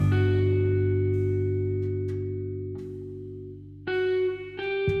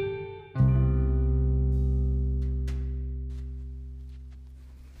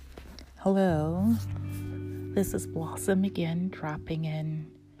Hello, this is Blossom again, dropping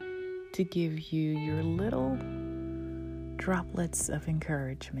in to give you your little droplets of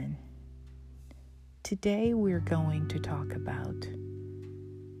encouragement. Today we're going to talk about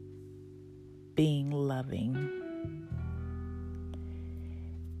being loving.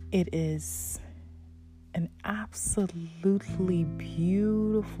 It is an absolutely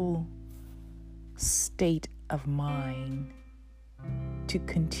beautiful state of mind to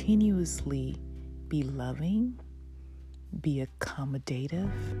continuously be loving, be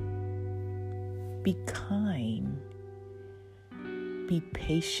accommodative, be kind, be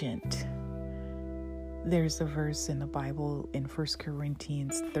patient. There's a verse in the Bible in 1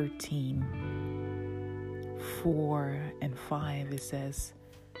 Corinthians 13:4-5. It says,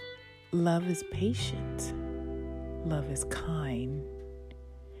 love is patient, love is kind,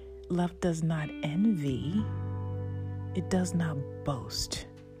 love does not envy, it does not boast,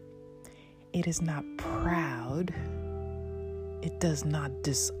 it is not proud, it does not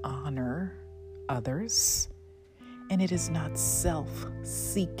dishonor others, and it is not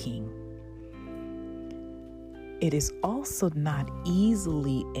self-seeking. It is also not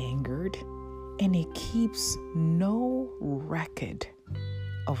easily angered, and it keeps no record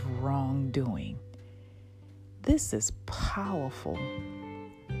of wrongdoing. This is powerful.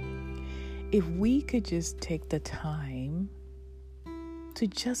 If we could just take the time to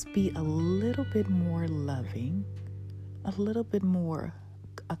just be a little bit more loving, a little bit more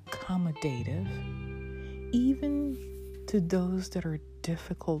accommodative, even to those that are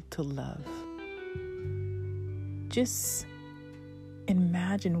difficult to love. Just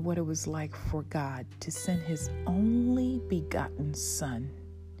imagine what it was like for God to send His only begotten Son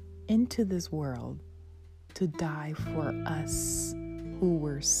into this world to die for us who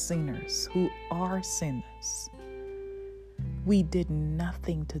were sinners, who are sinners. We did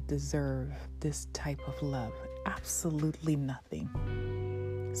nothing to deserve this type of love. Absolutely nothing.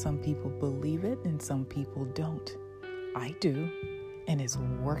 Some people believe it and some people don't. I do, and it's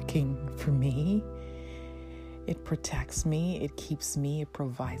working for me. It protects me, it keeps me, it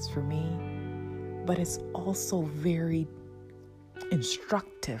provides for me. But it's also very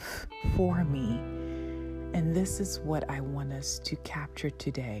instructive for me. And this is what I want us to capture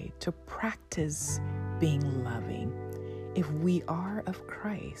today, to practice being loving. If we are of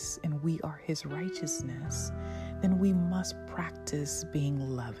Christ and we are His righteousness, then we must practice being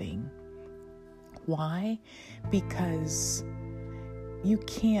loving. Why? Because you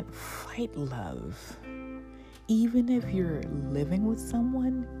can't fight love. Even if you're living with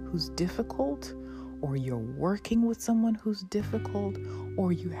someone who's difficult, or you're working with someone who's difficult,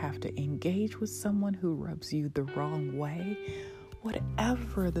 or you have to engage with someone who rubs you the wrong way,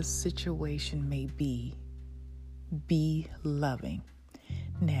 whatever the situation may be loving.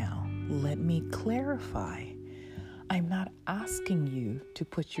 Now, let me clarify. I'm not asking you to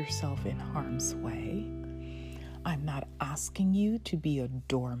put yourself in harm's way. I'm not asking you to be a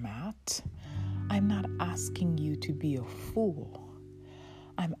doormat. I'm not asking you to be a fool.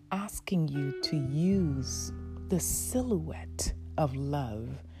 I'm asking you to use the silhouette of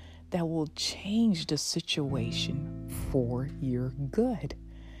love that will change the situation for your good.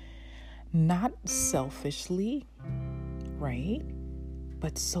 Not selfishly, right?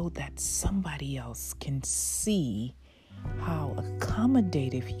 But so that somebody else can see how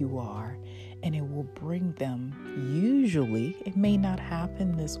accommodative you are, and it will bring them, usually, it may not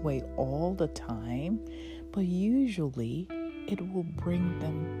happen this way all the time, but usually it will bring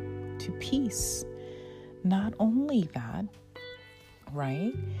them to peace. Not only that,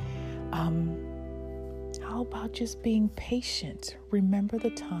 right? How about just being patient? Remember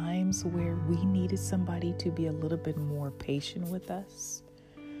the times where we needed somebody to be a little bit more patient with us?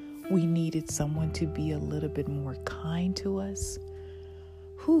 We needed someone to be a little bit more kind to us?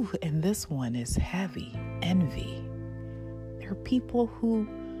 And this one is heavy. Envy. There are people who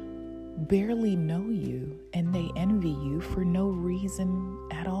barely know you and they envy you for no reason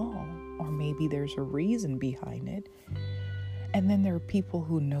at all, or maybe there's a reason behind it. And then there are people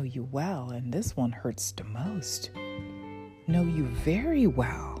who know you well, and this one hurts the most. Know you very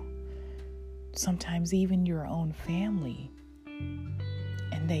well, sometimes even your own family,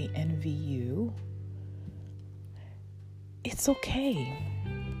 and they envy you. It's okay.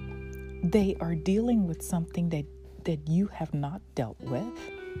 They are dealing with something that you have not dealt with.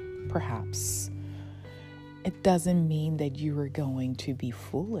 Perhaps it doesn't mean that you are going to be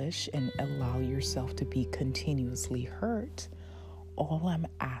foolish and allow yourself to be continuously hurt. All I'm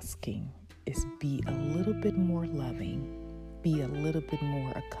asking is be a little bit more loving, be a little bit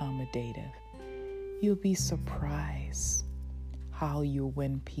more accommodative. You'll be surprised how you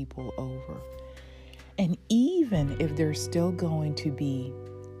win people over. And even if they're still going to be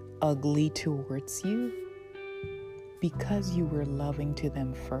ugly towards you, because you were loving to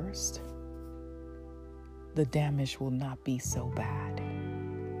them first, the damage will not be so bad.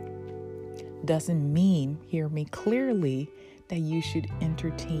 Doesn't mean, hear me clearly, that you should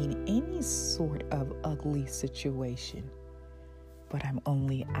entertain any sort of ugly situation. But I'm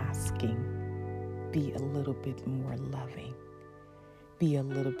only asking, be a little bit more loving. Be a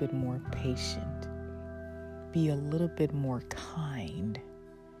little bit more patient. Be a little bit more kind.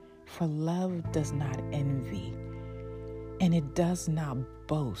 For love does not envy, and it does not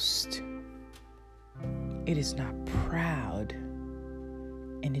boast. It is not proud,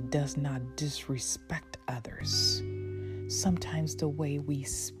 and it does not disrespect others. Sometimes the way we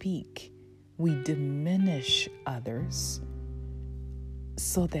speak, we diminish others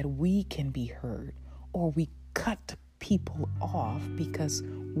so that we can be heard, or we cut people off because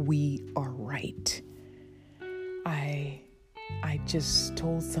we are right. I just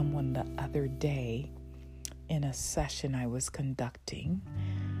told someone the other day in a session I was conducting,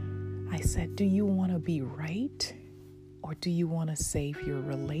 I said, do you want to be right, or do you want to save your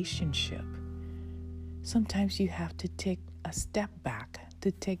relationship? Sometimes you have to take a step back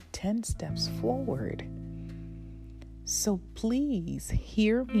to take 10 steps forward. So please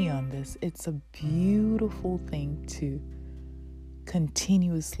hear me on this. It's a beautiful thing to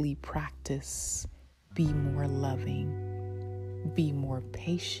continuously practice. Be more loving, be more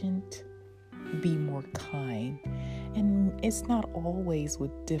patient, be more kind. And it's not always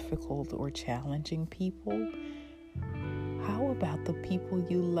with difficult or challenging people. How about the people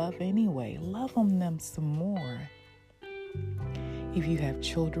you love anyway? Love on them some more. If you have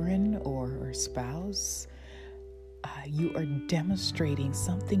children or a spouse, you are demonstrating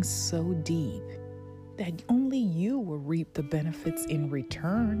something so deep that only you will reap the benefits in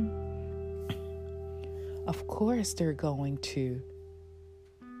return. Of course, they're going to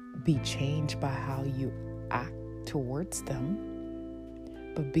be changed by how you act towards them.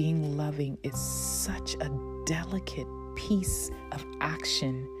 But being loving is such a delicate piece of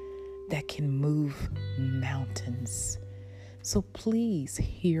action that can move mountains. So please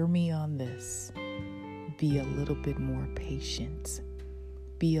hear me on this. Be a little bit more patient.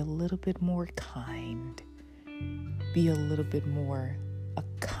 Be a little bit more kind. Be a little bit more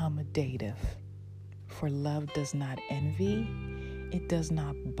accommodative. For love does not envy. It does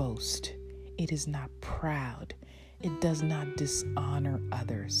not boast. It is not proud. It does not dishonor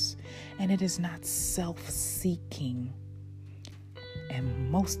others. And it is not self-seeking.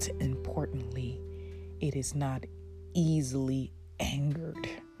 And most importantly, it is not easily angered.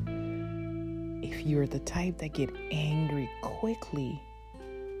 If you're the type that get angry quickly,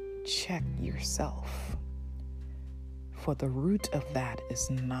 check yourself. For the root of that is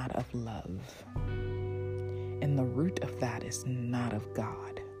not of love. And the root of that is not of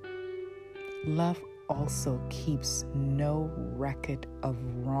God. Love also keeps no record of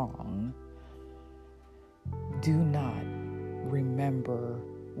wrong. Do not remember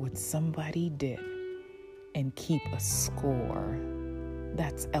what somebody did and keep a score.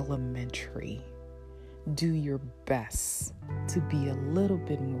 That's elementary. Do your best to be a little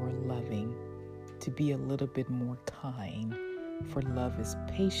bit more loving, to be a little bit more kind. For love is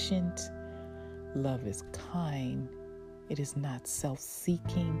patient, love is kind, it is not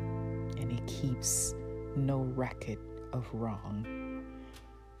self-seeking, and it keeps no record of wrong.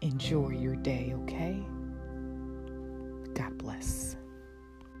 Enjoy your day, okay? God bless.